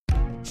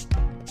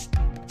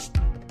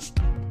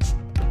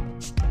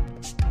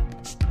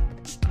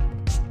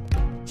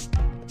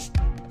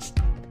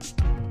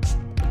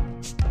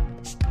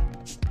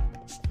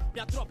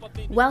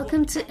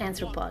Welcome to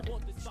Anthropod.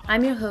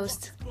 I'm your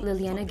host,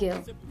 Liliana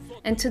Gil,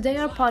 and today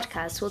our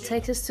podcast will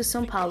take us to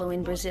São Paulo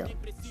in Brazil.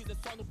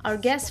 Our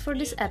guest for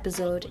this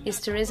episode is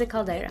Teresa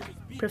Caldeira,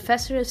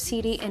 Professor of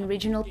City and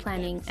Regional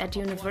Planning at the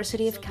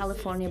University of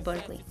California,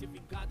 Berkeley.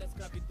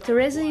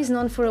 Teresa is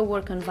known for her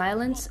work on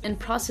violence and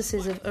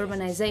processes of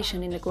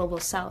urbanization in the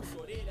Global South.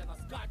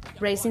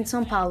 Raised in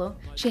São Paulo,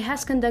 she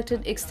has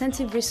conducted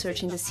extensive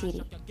research in the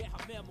city.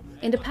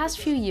 In the past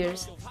few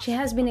years, she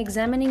has been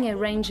examining a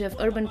range of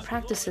urban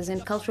practices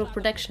and cultural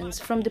productions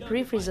from the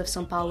peripheries of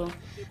São Paulo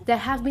that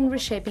have been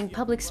reshaping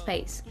public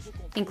space,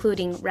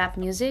 including rap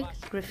music,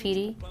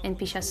 graffiti, and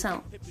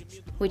pichação,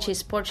 which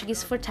is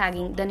Portuguese for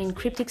tagging done in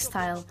cryptic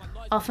style,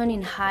 often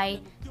in high,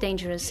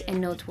 dangerous,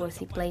 and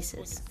noteworthy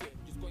places.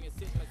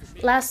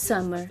 Last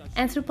summer,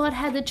 Anthropod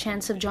had the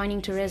chance of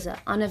joining Teresa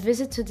on a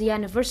visit to the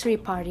anniversary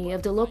party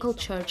of the local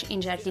church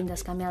in Jardim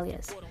das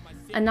Camélias,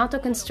 an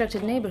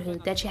auto-constructed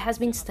neighborhood that she has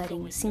been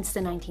studying since the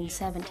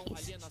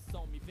 1970s.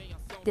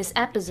 This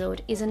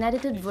episode is an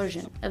edited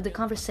version of the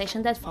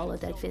conversation that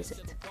followed that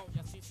visit.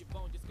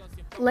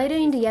 Later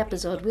in the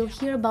episode, we'll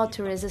hear about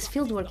Teresa's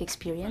fieldwork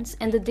experience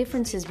and the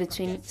differences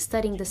between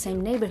studying the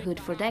same neighborhood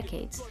for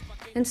decades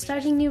and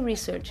starting new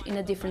research in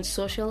a different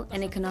social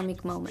and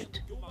economic moment.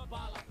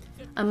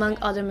 Among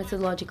other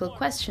methodological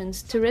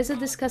questions, Teresa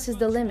discusses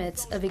the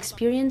limits of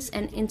experience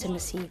and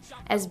intimacy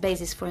as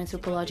basis for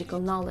anthropological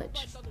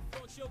knowledge.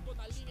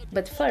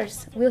 But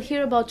first, we'll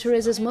hear about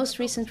Teresa's most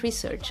recent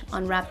research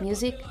on rap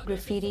music,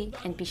 graffiti,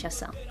 and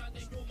pichação.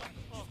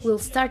 We'll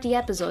start the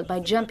episode by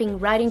jumping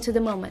right into the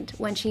moment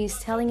when she is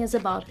telling us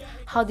about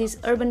how these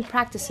urban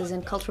practices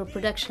and cultural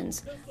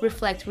productions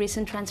reflect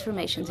recent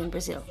transformations in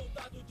Brazil.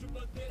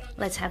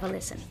 Let's have a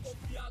listen.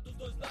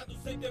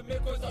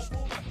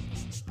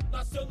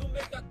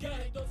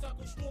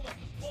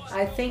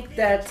 I think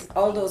that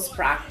all those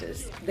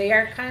practices, they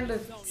are kind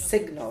of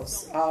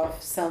signals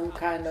of some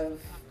kind of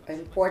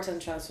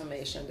important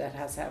transformation that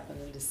has happened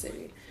in the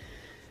city.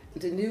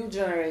 The new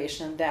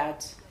generation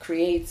that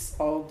creates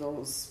all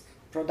those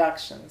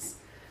productions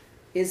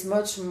is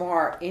much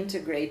more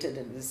integrated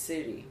in the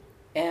city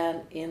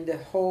and in the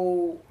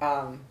whole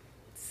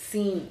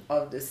scene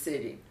of the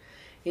city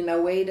in a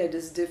way that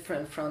is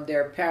different from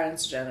their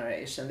parents'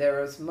 generation. They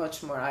were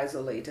much more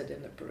isolated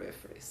in the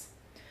peripheries.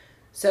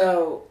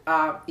 So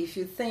if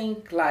you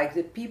think like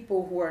the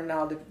people who are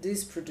now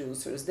these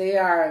producers, they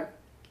are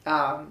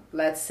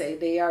let's say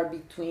they are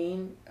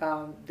between,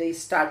 they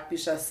start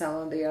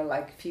pichação, they are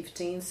like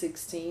 15,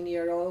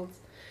 16-year-olds,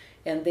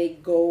 and they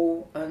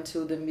go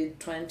until the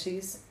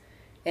mid-20s.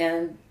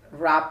 And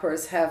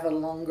rappers have a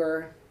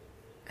longer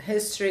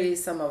history.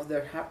 Some of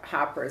the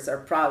rappers are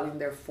probably in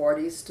their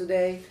 40s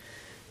today.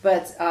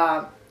 But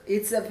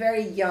it's a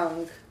very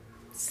young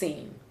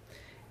scene.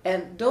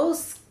 And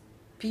those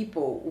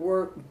people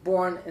were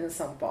born in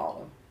São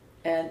Paulo.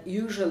 And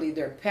usually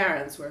their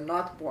parents were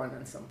not born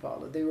in São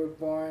Paulo. They were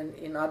born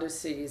in other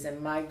cities and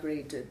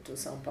migrated to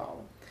São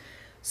Paulo.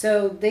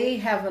 So they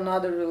have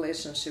another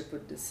relationship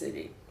with the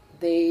city.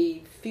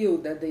 They feel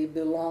that they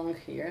belong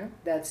here.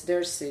 That's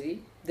their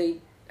city. They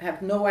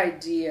have no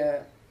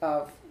idea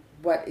of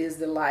what is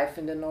the life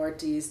in the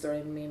Northeast or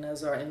in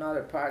Minas or in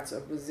other parts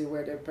of Brazil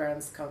where their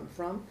parents come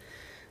from.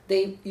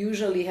 They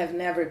usually have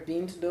never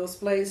been to those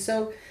places.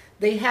 So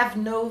they have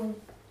no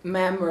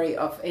memory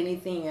of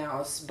anything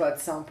else but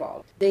São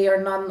Paulo. They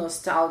are not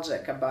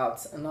nostalgic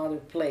about another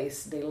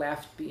place they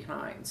left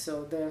behind,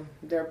 so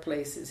their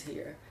place is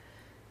here.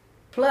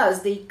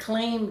 Plus, they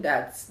claim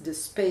that the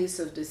space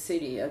of the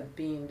city as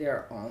being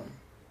their own,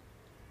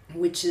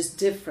 which is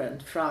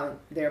different from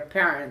their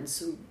parents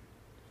who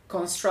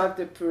construct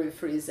the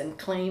peripheries and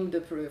claim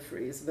the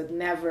peripheries, but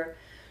never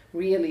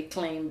really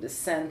claim the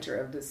center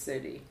of the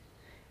city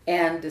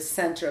and the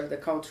center of the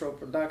cultural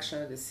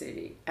production of the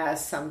city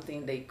as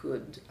something they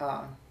could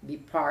be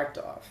part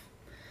of.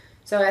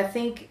 So I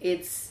think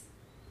it's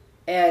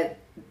a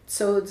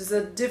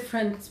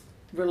different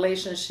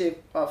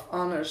relationship of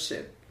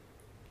ownership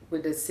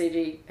with the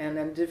city and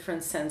a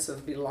different sense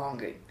of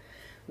belonging,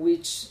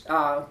 which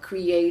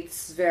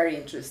creates very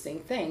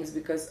interesting things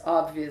because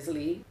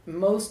obviously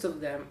most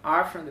of them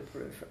are from the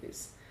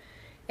peripheries.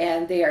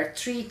 And they are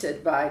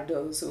treated by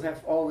those who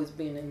have always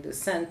been in the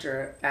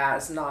center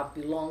as not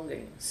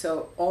belonging.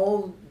 So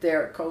all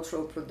their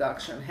cultural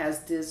production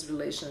has this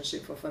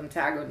relationship of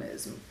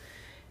antagonism.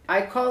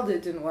 I called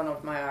it in one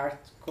of my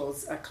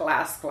articles a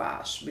class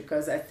clash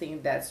because I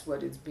think that's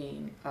what is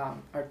being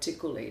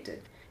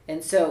articulated.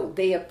 And so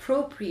they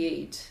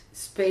appropriate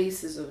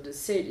spaces of the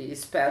city,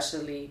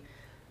 especially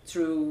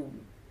through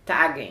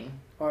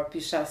tagging or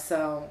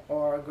pichação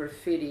or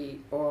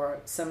graffiti or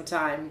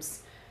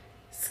sometimes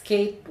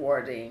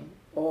skateboarding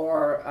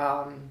or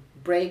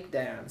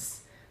breakdance.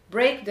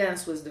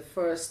 Breakdance was the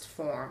first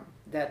form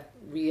that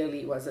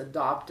really was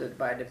adopted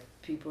by the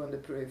people in the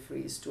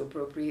peripheries to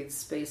appropriate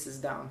spaces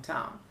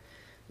downtown.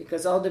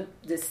 Because all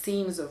the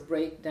scenes of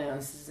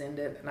breakdances in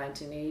the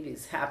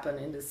 1980s happened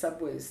in the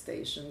subway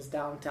stations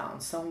downtown.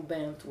 São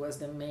Bento was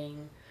the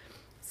main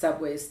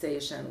subway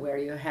station where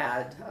you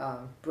had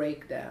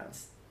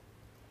breakdance.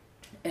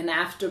 And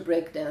after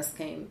breakdance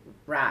came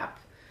rap,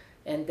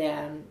 and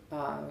then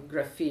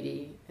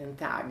graffiti and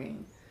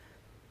tagging.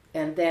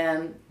 And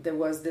then there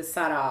was the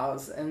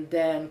saraus, and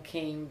then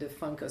came the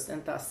funk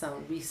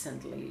ostentação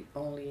recently,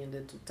 only in the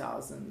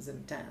 2000s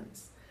and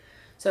 10s.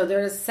 So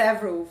there are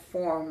several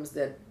forms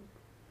that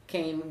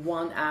came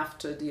one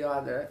after the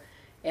other,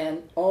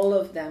 and all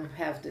of them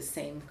have the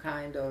same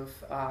kind of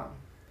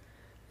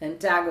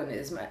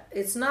antagonism.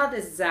 It's not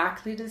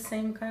exactly the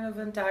same kind of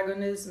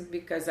antagonism,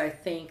 because I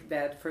think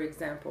that, for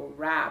example,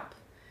 rap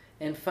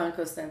and funk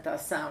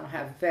ostentação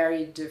have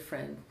very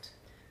different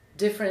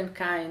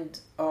kind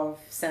of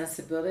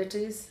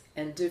sensibilities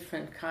and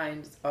different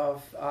kinds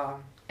of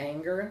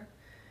anger.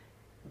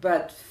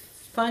 But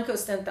funk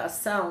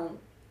ostentação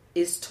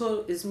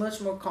is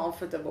much more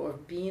comfortable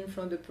of being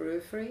from the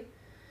periphery,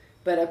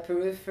 but a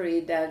periphery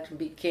that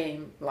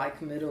became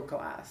like middle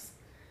class.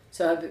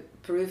 So a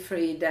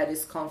periphery that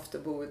is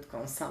comfortable with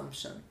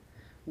consumption,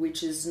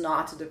 which is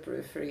not the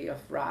periphery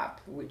of rap,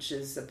 which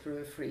is a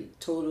periphery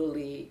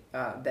totally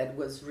that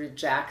was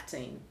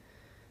rejecting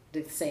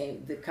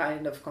the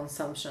kind of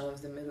consumption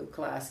of the middle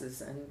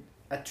classes and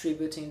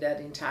attributing that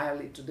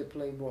entirely to the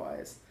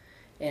playboys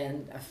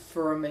and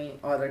affirming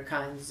other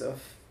kinds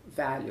of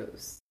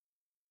values.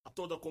 A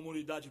toda a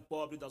comunidade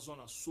pobre da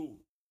Zona Sul.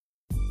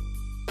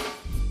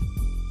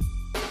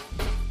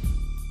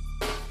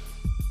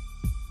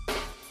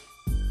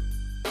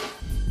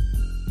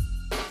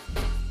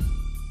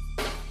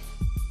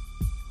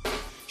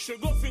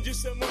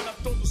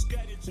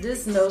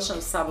 This notion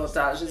of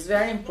sabotage is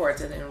very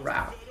important in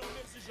rap.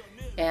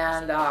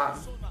 And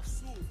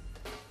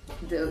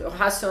the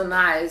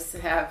Racionais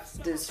have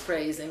this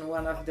phrase in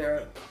one of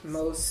their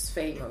most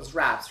famous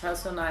raps.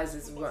 Racionais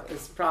is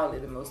probably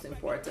the most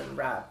important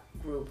rap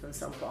group in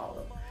São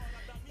Paulo.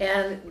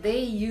 And they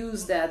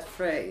use that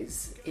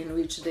phrase in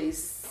which they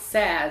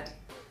said,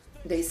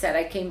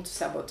 I came to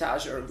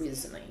sabotage your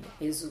reasoning.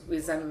 Is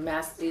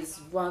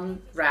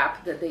one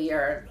rap that they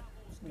are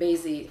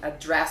basically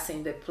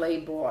addressing the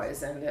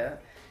playboys and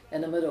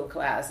the middle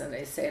class, and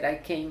they said, I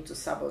came to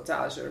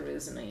sabotage your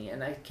reasoning,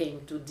 and I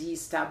came to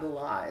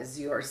destabilize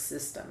your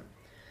system.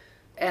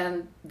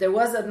 And there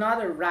was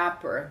another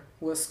rapper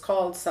who was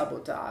called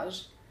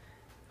Sabotage,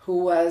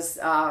 who was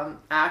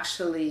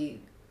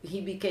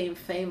he became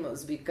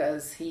famous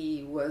because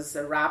he was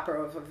a rapper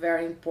of a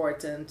very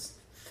important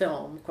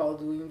film called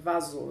O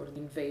Invasor,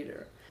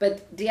 Invader.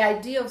 But the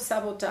idea of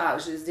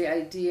sabotage is the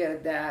idea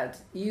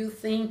that you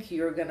think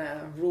you're going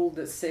to rule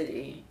the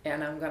city,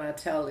 and I'm going to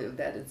tell you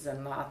that it's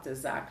not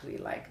exactly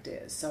like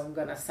this. So I'm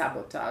going to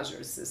sabotage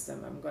your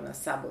system. I'm going to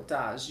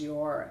sabotage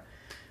your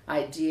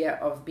idea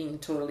of being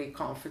totally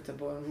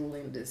comfortable in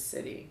ruling this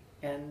city.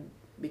 And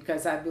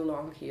because I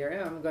belong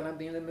here, I'm going to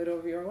be in the middle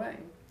of your way.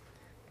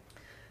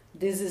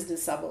 This is the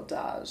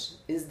sabotage,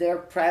 is their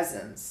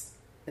presence,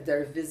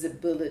 their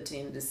visibility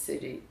in the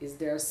city, is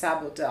their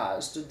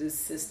sabotage to this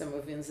system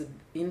of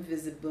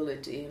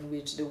invisibility in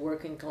which the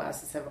working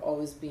classes have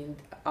always been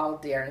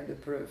out there in the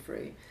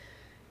periphery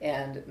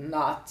and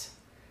not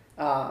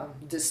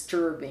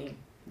disturbing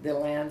the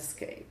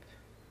landscape.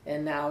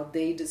 And now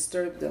they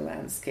disturb the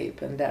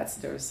landscape, and that's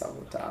their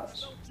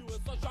sabotage.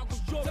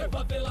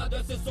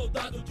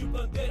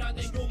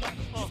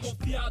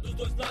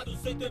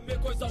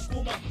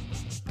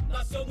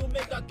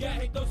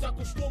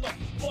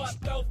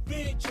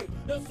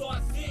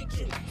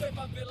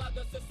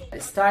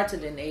 It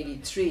started in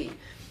 1983.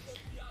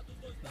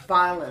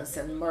 Violence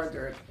and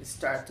murder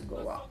start to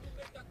go up.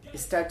 It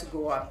starts to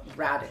go up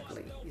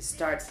radically. It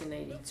starts in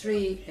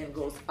 1983 and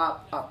goes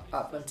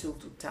up until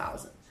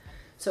 2000.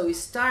 So it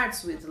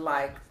starts with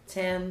like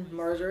 10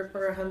 murder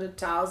per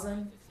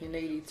 100,000 in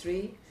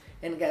 1983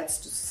 and gets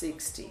to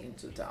 60 in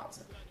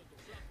 2000.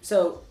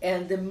 So,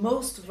 and the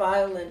most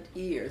violent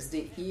years,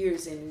 the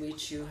years in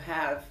which you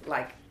have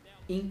like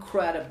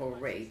incredible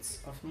rates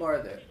of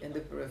murder in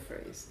the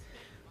peripheries,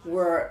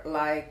 were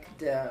like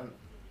the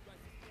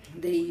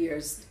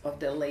years of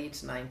the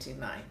late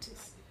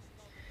 1990s.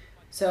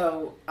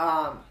 So,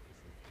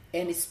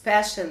 and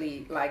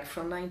especially like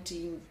from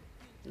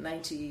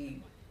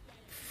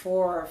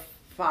 1994,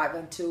 5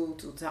 until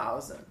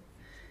 2000.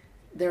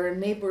 There are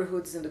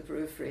neighborhoods in the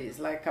peripheries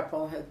like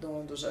Capão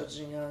Redondo,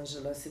 Jardim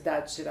Ângela,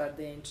 Cidade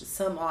Tiradentes,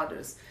 some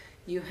others.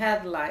 You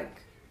had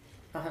like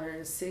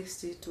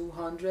 160,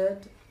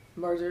 200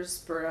 murders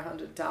per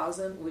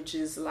 100,000, which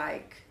is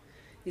like,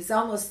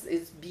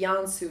 it's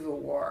beyond civil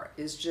war.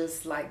 It's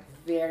just like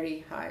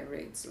very high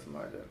rates of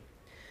murder.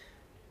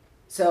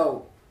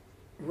 So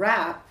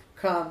rap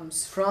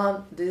comes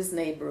from these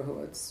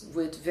neighborhoods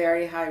with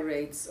very high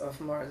rates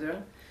of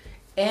murder.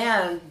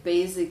 And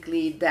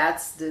basically,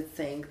 that's the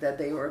thing that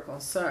they were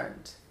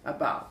concerned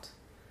about.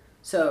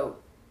 So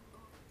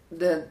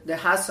the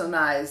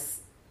Racionais,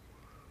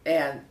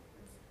 and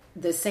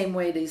the same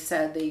way they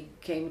said they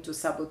came to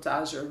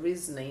sabotage your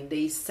reasoning,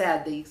 they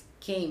said they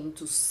came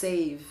to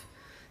save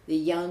the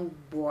young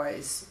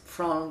boys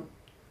from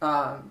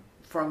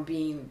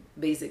being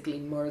basically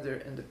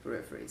murdered in the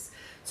peripheries.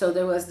 So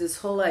there was this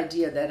whole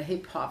idea that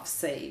hip-hop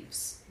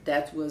saves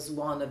That was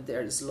one of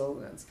their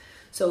slogans.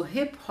 So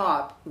hip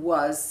hop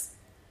was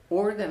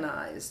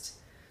organized.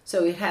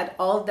 So it had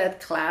all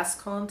that class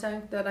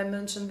content that I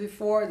mentioned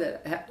before,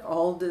 that had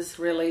all this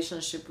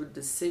relationship with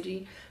the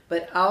city,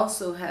 but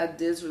also had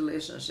this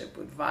relationship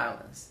with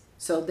violence.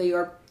 So they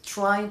are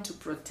trying to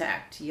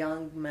protect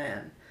young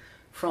men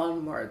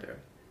from murder.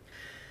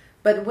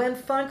 But when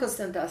Funk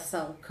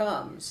Ostentação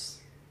comes,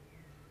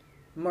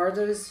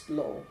 murder is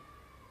low.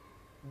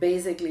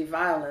 Basically,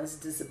 violence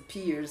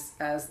disappears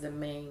as the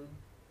main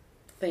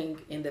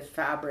thing in the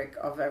fabric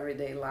of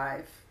everyday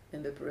life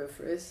in the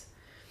peripheries.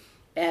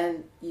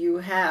 And you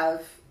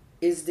have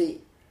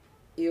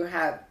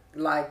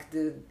like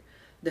the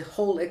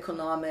whole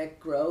economic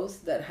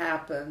growth that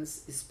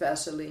happens,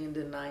 especially in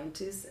the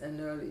 90s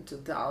and early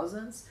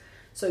 2000s.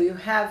 So you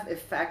have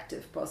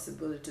effective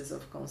possibilities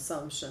of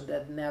consumption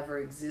that never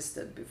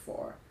existed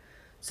before.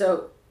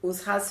 So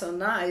Os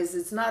Racionais,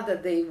 it's not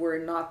that they were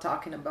not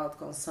talking about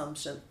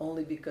consumption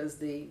only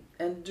because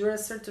and during a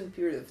certain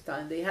period of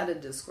time, they had a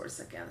discourse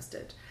against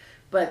it.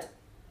 But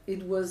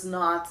it was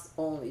not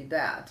only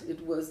that.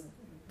 It was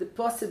the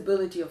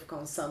possibility of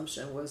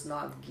consumption was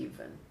not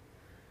given.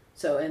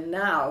 So, and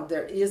now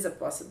there is a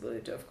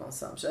possibility of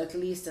consumption, at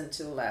least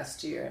until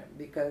last year,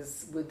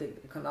 because with the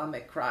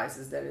economic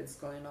crisis that is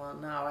going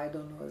on now, I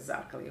don't know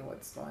exactly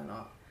what's going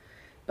on.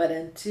 But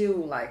until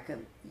like a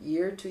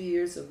year, 2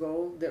 years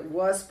ago, there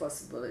was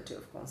possibility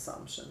of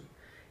consumption.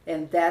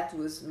 And that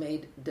was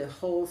made the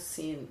whole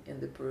scene in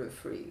the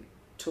periphery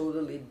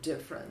totally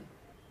different.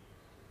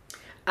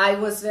 I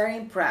was very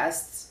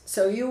impressed.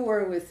 So you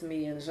were with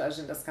me in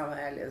Jardim das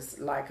Camélias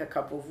like a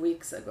couple of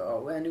weeks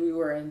ago, and we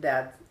were in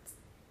that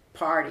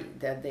party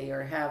that they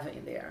are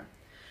having there.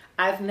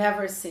 I've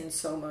never seen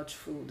so much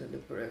food in the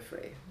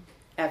periphery.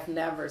 I've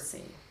never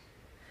seen,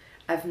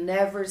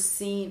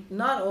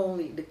 not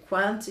only the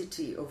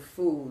quantity of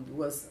food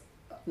was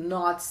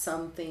not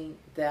something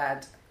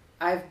that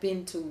I've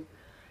been to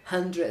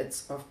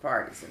hundreds of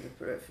parties in the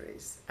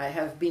peripheries. I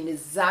have been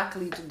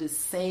exactly to the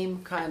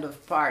same kind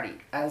of party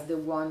as the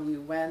one we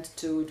went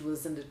to. It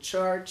was in the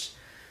church,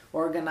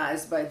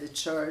 organized by the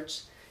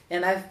church.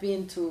 And I've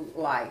been to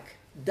like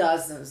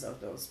dozens of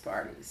those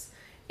parties.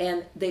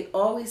 And they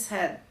always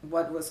had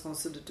what was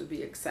considered to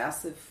be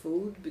excessive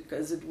food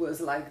because it was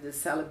like the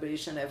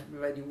celebration,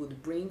 everybody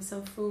would bring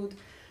some food.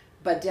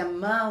 But the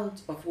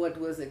amount of what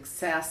was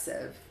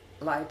excessive,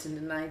 like in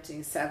the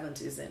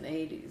 1970s and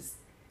 80s,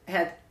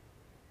 had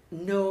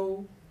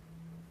no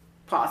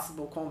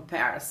possible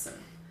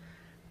comparison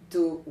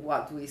to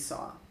what we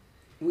saw.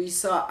 We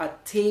saw a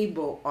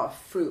table of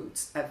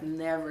fruits. I've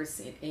never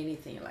seen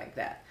anything like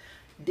that.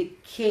 The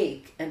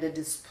cake and the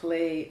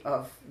display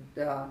of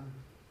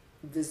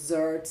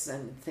desserts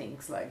and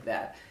things like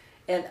that,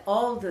 and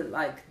all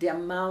the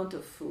amount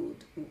of food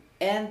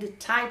and the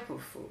type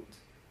of food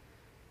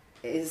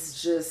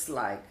is just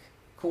like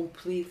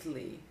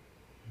completely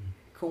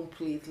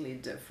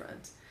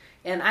different.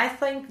 And I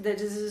think that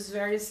this is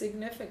very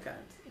significant.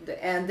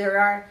 And there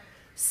are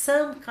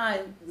some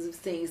kinds of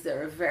things that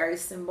are very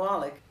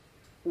symbolic.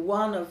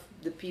 One of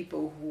the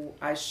people who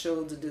I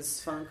showed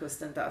this Funk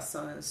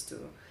Ostentações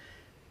to,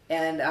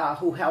 and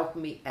who helped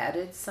me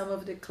edit some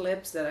of the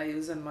clips that I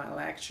use in my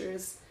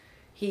lectures,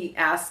 he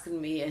asked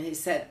me and he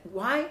said,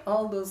 why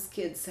all those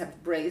kids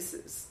have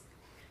braces?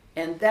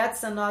 And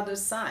that's another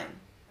sign.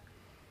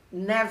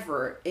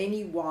 Never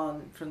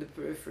anyone from the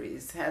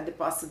peripheries had the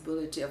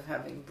possibility of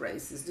having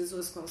braces. This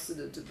was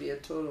considered to be a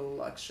total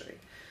luxury.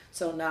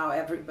 So now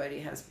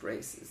everybody has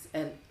braces.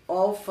 And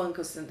all Funk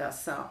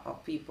Ostentação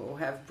people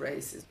have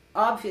braces.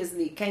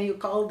 Obviously, can you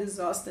call these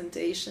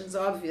ostentations?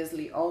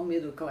 Obviously, all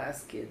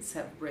middle-class kids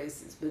have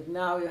braces. But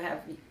now you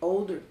have the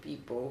older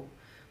people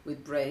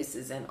with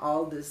braces and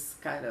all this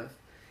kind of...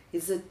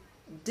 It's a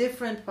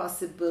different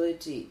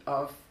possibility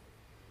of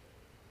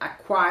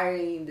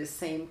acquiring the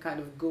same kind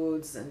of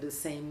goods and the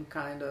same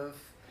kind of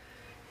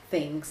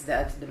things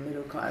that the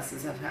middle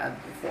classes have had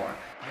before.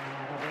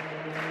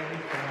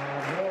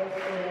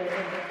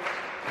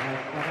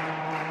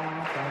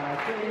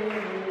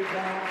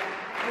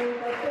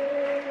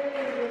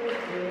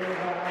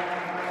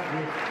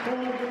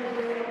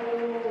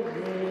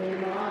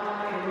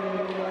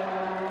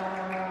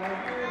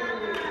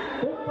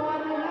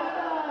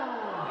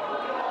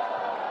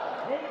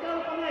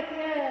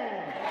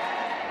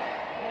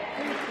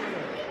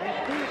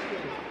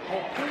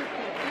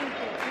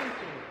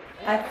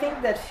 I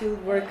think that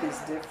field work is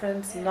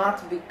different,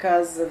 not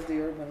because of the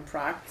urban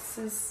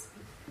practices,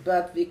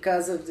 but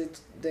because of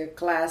the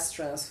class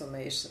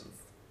transformations.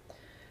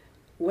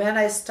 When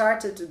I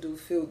started to do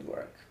field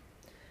work,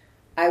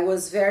 I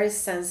was very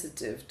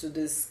sensitive to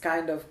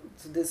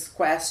this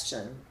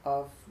question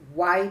of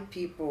why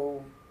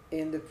people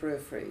in the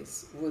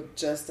peripheries would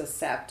just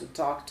accept to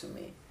talk to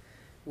me,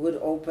 would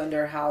open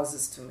their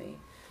houses to me,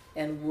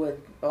 and would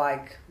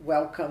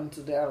welcome to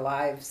their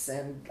lives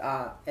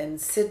and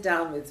sit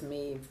down with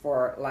me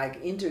for I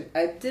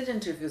did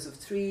interviews of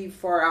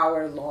 3-4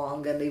 hours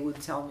long, and they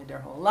would tell me their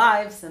whole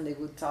lives and they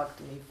would talk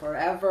to me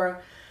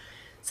forever.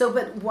 So,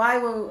 but why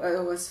I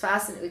was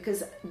fascinated,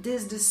 because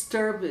this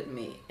disturbed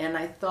me, and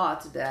I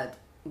thought that,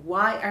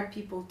 why are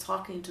people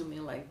talking to me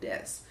like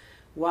this?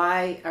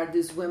 Why are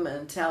these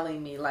women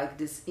telling me like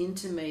these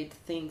intimate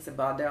things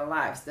about their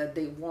lives that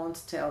they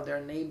won't tell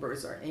their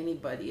neighbors or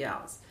anybody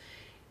else?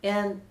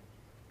 And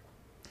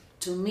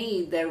to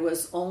me, there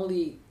was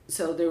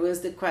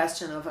the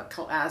question of a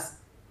class,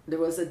 there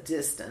was a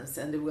distance,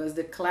 and there was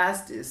the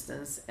class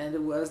distance, and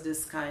there was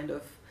this kind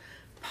of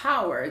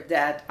power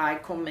that I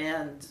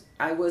command.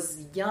 I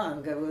was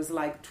young, I was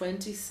like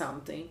 20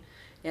 something,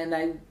 and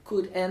I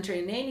could enter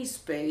in any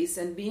space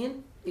and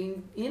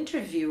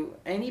interview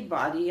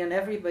anybody, and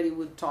everybody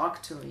would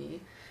talk to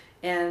me,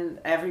 and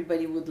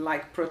everybody would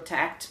like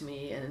protect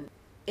me,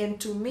 and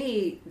to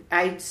me,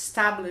 I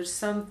established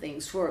some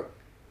things. For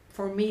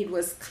me, it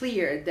was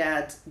clear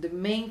that the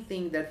main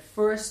thing that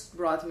first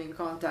brought me in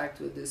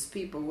contact with these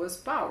people was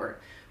power,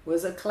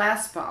 was a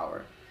class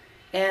power.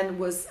 And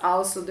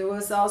there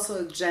was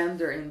also a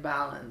gender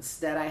imbalance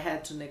that I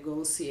had to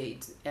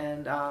negotiate,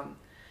 and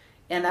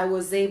I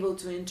was able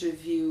to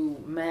interview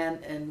men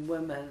and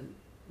women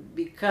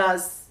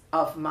because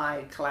of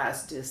my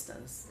class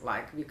distance,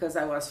 like because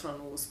I was from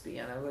USP,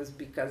 and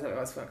because I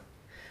was from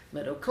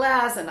middle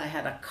class, and I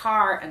had a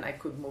car, and I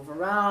could move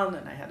around,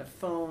 and I had a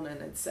phone,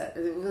 and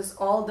it was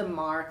all the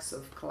marks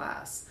of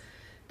class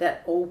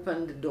that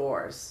opened the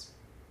doors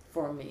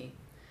for me.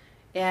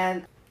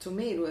 And to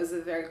me, it was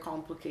a very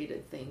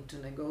complicated thing to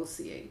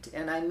negotiate.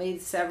 And I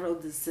made several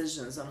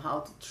decisions on how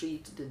to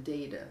treat the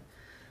data.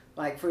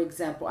 Like, for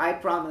example, I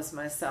promised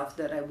myself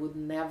that I would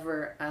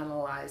never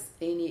analyze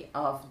any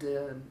of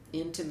the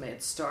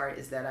intimate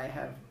stories that I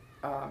have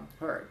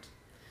heard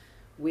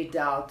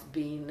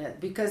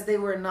because they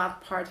were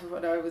not part of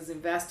what I was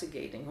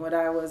investigating. What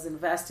I was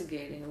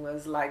investigating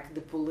was like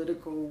the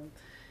political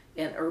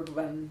and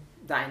urban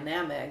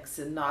dynamics,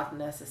 and not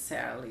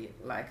necessarily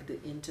like the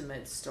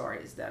intimate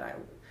stories that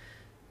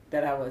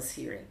I was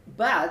hearing.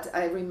 But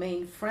I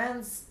remain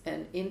friends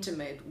and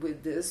intimate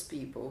with these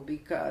people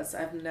because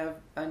I've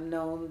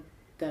known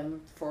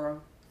them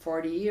for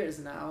 40 years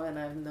now, and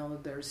I've known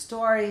their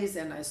stories,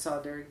 and I saw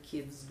their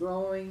kids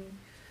growing,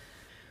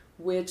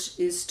 which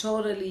is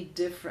totally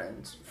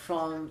different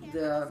from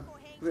the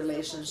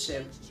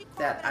relationship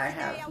that I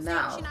have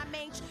now.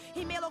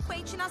 Rima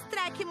eloquente nas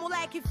track,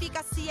 moleque,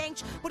 fica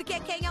ciente. Porque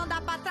quem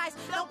anda pra trás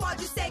não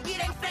pode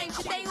seguir em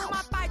frente. Tem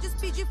uma par de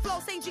speed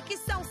flow, sem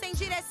dicção, sem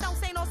direção,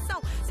 sem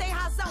noção, sem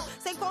razão,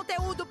 sem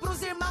conteúdo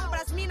pros irmãos.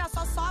 Pras minas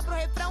só sobra o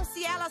refrão.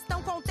 Se elas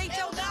tão contentes,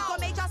 eu não.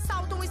 Tomei de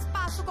assalto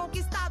espaço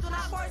conquistado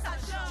na força.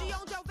 De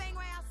onde eu venho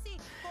é assim.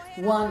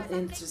 One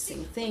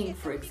interesting thing,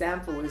 for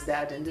example, is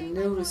that in the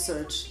new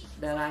research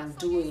that I'm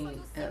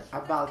doing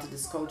about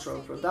this cultural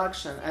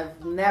production,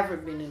 I've never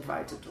been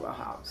invited to a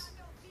house.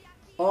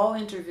 All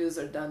interviews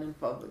are done in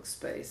public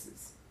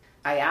spaces.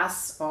 I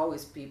ask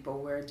always people,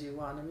 where do you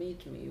want to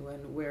meet me?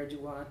 Where do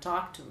you want to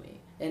talk to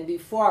me? And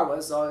before, I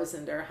was always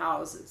in their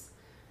houses.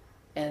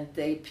 And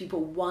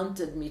people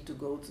wanted me to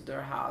go to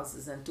their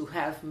houses, and to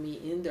have me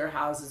in their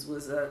houses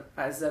was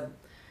as a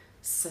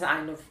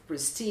sign of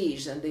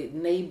prestige, and the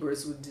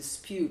neighbors would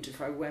dispute.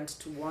 If I went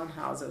to one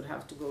house, I would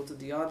have to go to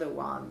the other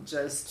one,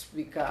 just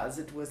because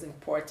it was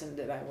important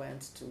that I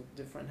went to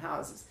different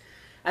houses.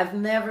 I've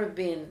never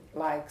been,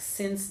 like,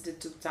 since the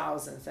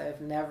 2000s,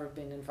 I've never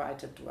been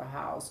invited to a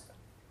house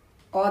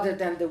other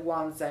than the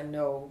ones I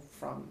know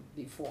from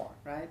before,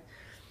 right?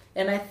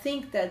 And I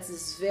think that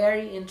is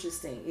very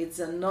interesting. It's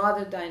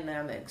another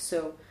dynamic.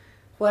 So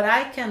what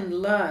I can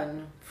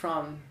learn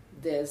from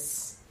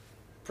this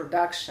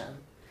production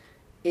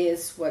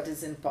is what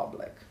is in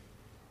public.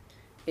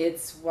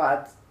 It's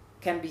what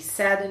can be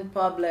said in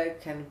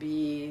public, can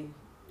be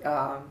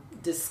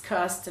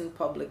discussed in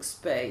public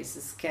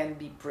spaces, can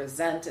be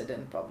presented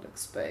in public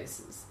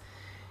spaces.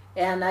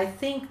 And I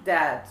think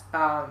that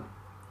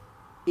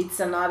it's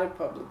another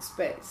public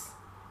space.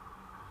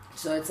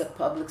 So it's a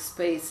public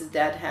space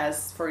that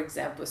has, for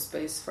example, a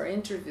space for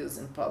interviews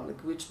in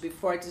public, which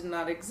before did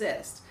not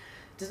exist.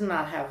 Did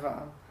not have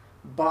a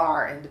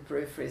bar in the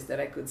peripheries that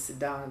I could sit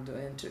down and do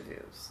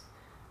interviews.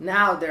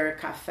 Now there are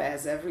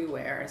cafes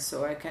everywhere,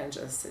 so I can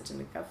just sit in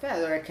the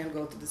cafe, or I can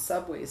go to the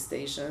subway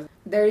station.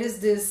 There is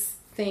this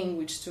thing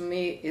which to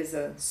me is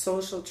a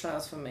social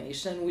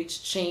transformation,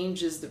 which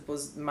changes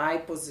my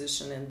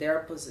position and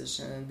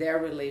their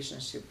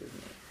relationship with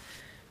me.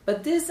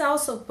 But this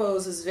also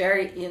poses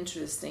very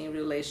interesting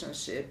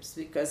relationships,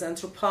 because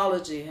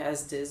anthropology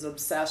has this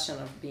obsession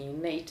of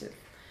being native.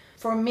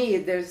 For me,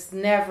 there's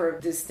never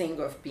this thing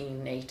of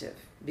being native,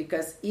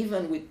 because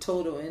even with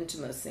total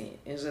intimacy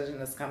in Jardim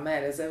das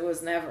Camélias, I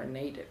was never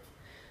native.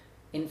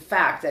 In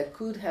fact, I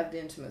could have the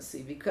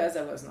intimacy because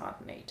I was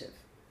not native.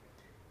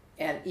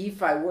 And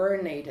if I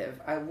were native,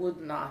 I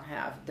would not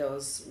have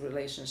those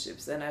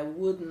relationships, and I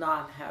would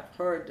not have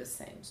heard the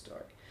same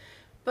story.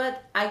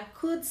 But I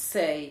could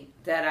say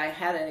that I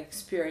had an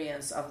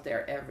experience of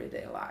their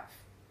everyday life.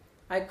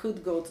 I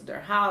could go to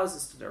their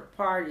houses, to their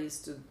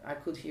parties, I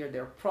could hear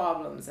their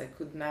problems, I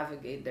could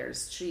navigate their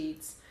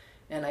streets,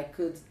 and I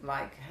could,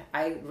 like,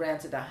 I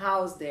rented a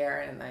house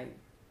there and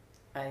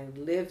I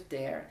lived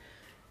there.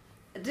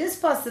 This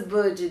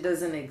possibility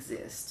doesn't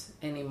exist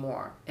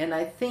anymore. And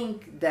I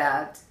think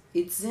that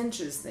it's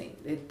interesting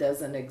it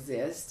doesn't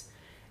exist.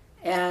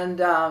 And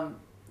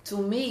to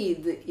me,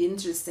 the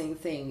interesting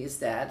thing is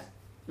that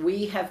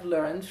we have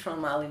learned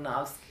from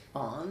Malinowski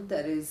on,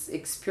 that is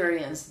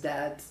experience,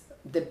 that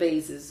the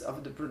basis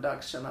of the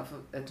production of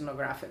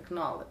ethnographic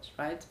knowledge,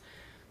 right?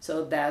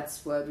 So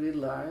that's what we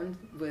learned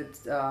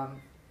with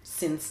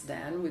since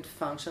then, with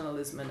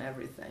functionalism and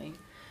everything.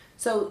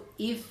 So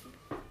if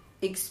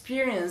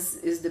experience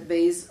is the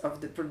base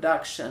of the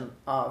production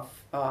of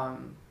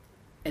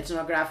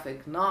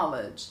ethnographic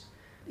knowledge,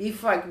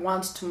 if I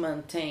want to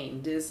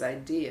maintain this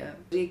idea,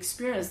 the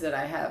experience that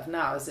I have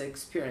now is the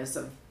experience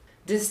of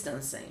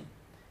distancing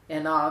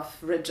and of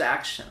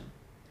rejection.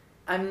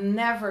 I'm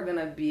never going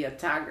to be a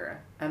tagger.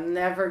 I'm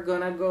never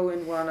going to go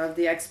in one of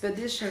the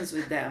expeditions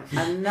with them.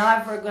 I'm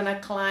never going to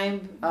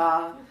climb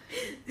a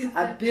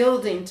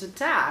building to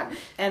tag.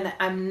 And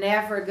I'm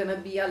never going to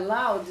be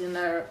allowed in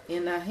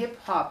a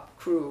hip-hop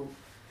crew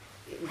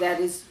that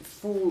is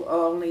full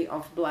only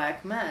of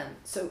black men.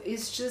 So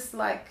it's just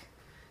like,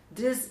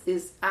 this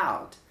is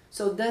out.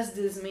 So does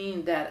this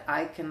mean that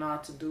I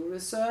cannot do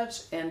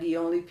research and the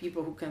only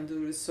people who can do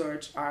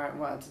research are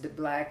the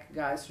black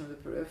guys from the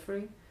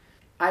periphery?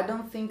 I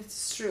don't think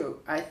it's true.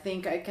 I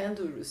think I can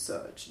do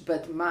research,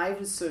 but my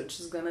research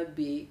is going to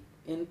be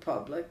in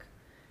public,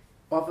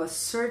 of a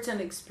certain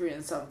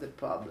experience of the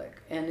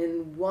public, and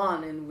in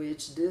one in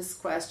which this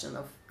question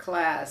of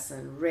class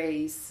and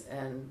race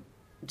and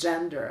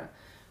gender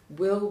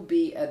will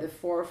be at the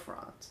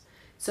forefront.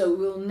 So it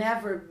will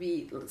never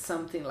be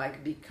something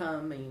like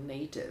becoming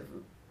native.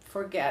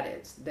 Forget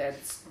it.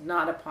 That's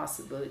not a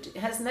possibility.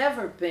 It has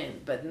never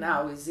been, but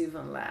now is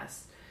even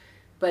less.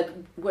 But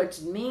what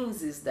it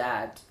means is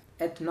that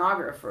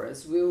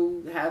ethnographers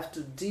will have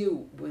to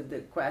deal with the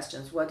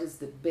questions, what is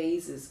the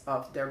basis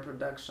of their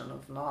production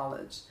of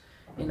knowledge,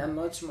 in a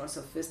much more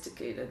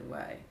sophisticated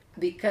way.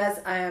 Because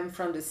I am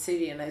from the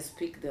city and I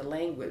speak the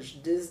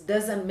language, this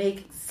doesn't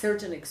make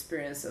certain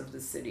experience of the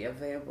city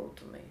available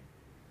to me,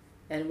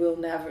 and will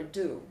never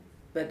do,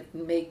 but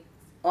make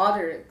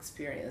other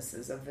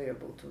experiences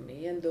available to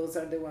me, and those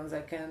are the ones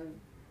I can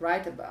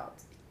write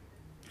about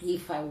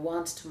if I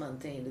want to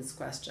maintain this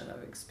question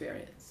of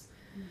experience.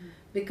 Mm-hmm.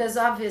 Because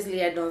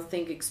obviously I don't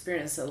think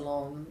experience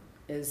alone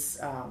is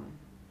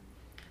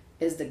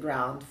the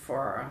ground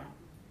for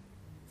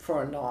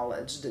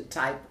knowledge, the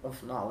type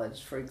of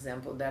knowledge, for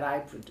example, that I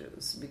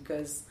produce.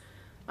 Because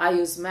I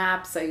use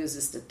maps, I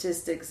use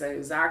statistics, I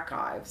use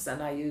archives,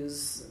 and I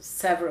use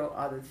several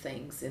other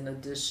things in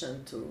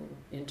addition to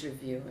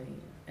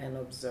interviewing and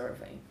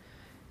observing.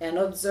 And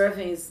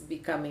observing is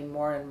becoming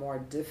more and more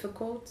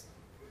difficult.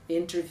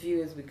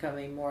 Interview is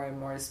becoming more and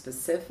more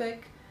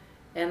specific.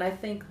 And I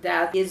think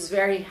that is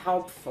very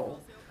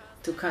helpful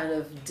to kind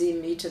of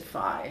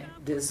demystify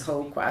this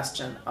whole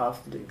question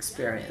of the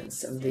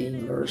experience and the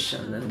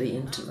immersion and the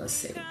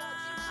intimacy.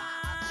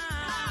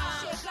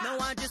 Não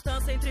há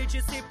distância entre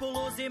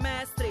discípulos e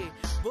mestre.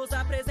 Vos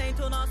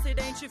apresento nossa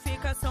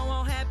identificação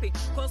ao rap.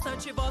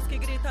 Constante voz que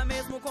grita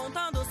mesmo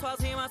contando suas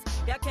rimas.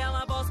 E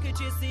aquela voz que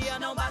dizia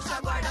não baixa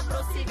a guarda,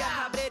 prossiga.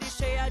 Cabreira e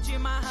cheia de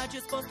marra,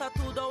 disposta a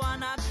tudo ou a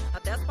nada.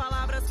 Até as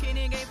palavras que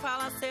ninguém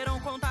fala serão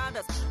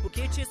contadas. O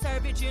que te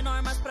serve de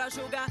normas pra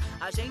julgar,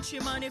 a gente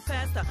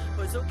manifesta.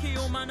 Pois o que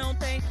uma não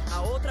tem,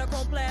 a outra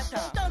completa.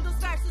 Contando os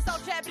versos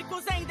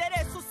algébricos,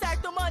 endereço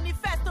certo.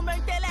 Manifesto meu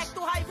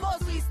intelecto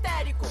raivoso e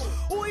histérico.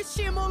 O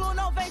estímulo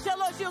não vem de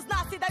elogios,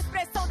 nasce da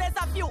expressão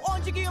desafio.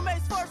 Onde guio meu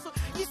esforço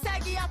e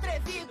segue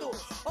atrevido.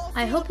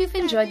 I hope you've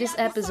enjoyed this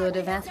episode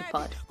of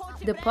Anthropod,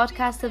 the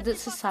podcast of the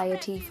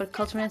Society for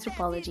Cultural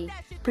Anthropology,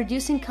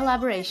 produced in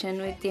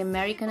collaboration with the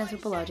American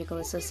Anthropological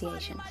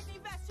Association.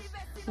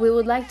 We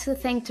would like to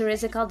thank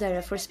Teresa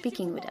Caldera for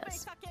speaking with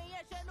us.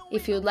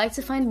 If you would like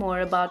to find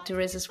more about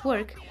Teresa's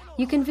work,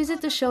 you can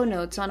visit the show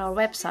notes on our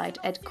website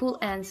at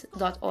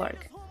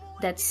coolanth.org.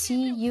 That's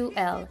CULANTH.org.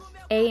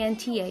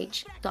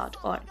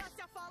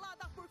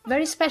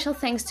 Very special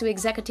thanks to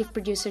executive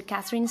producer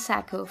Catherine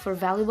Sacco for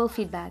valuable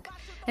feedback,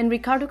 and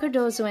Ricardo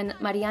Cardozo and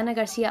Mariana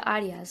Garcia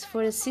Arias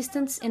for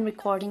assistance in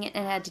recording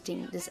and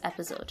editing this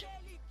episode.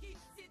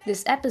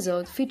 This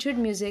episode featured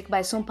music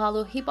by São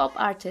Paulo hip-hop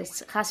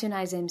artists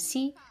Racionais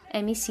MC,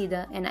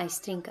 Emicida, and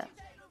Aistrinca.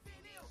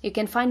 You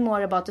can find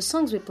more about the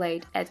songs we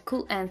played at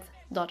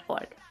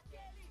coolanth.org.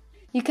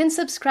 You can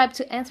subscribe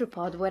to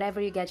Anthropod wherever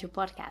you get your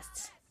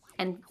podcasts.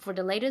 And for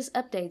the latest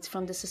updates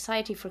from the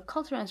Society for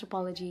Cultural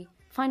Anthropology,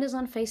 find us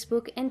on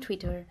Facebook and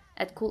Twitter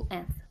at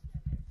coolanth.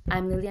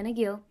 I'm Liliana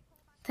Gil.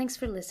 Thanks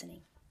for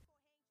listening.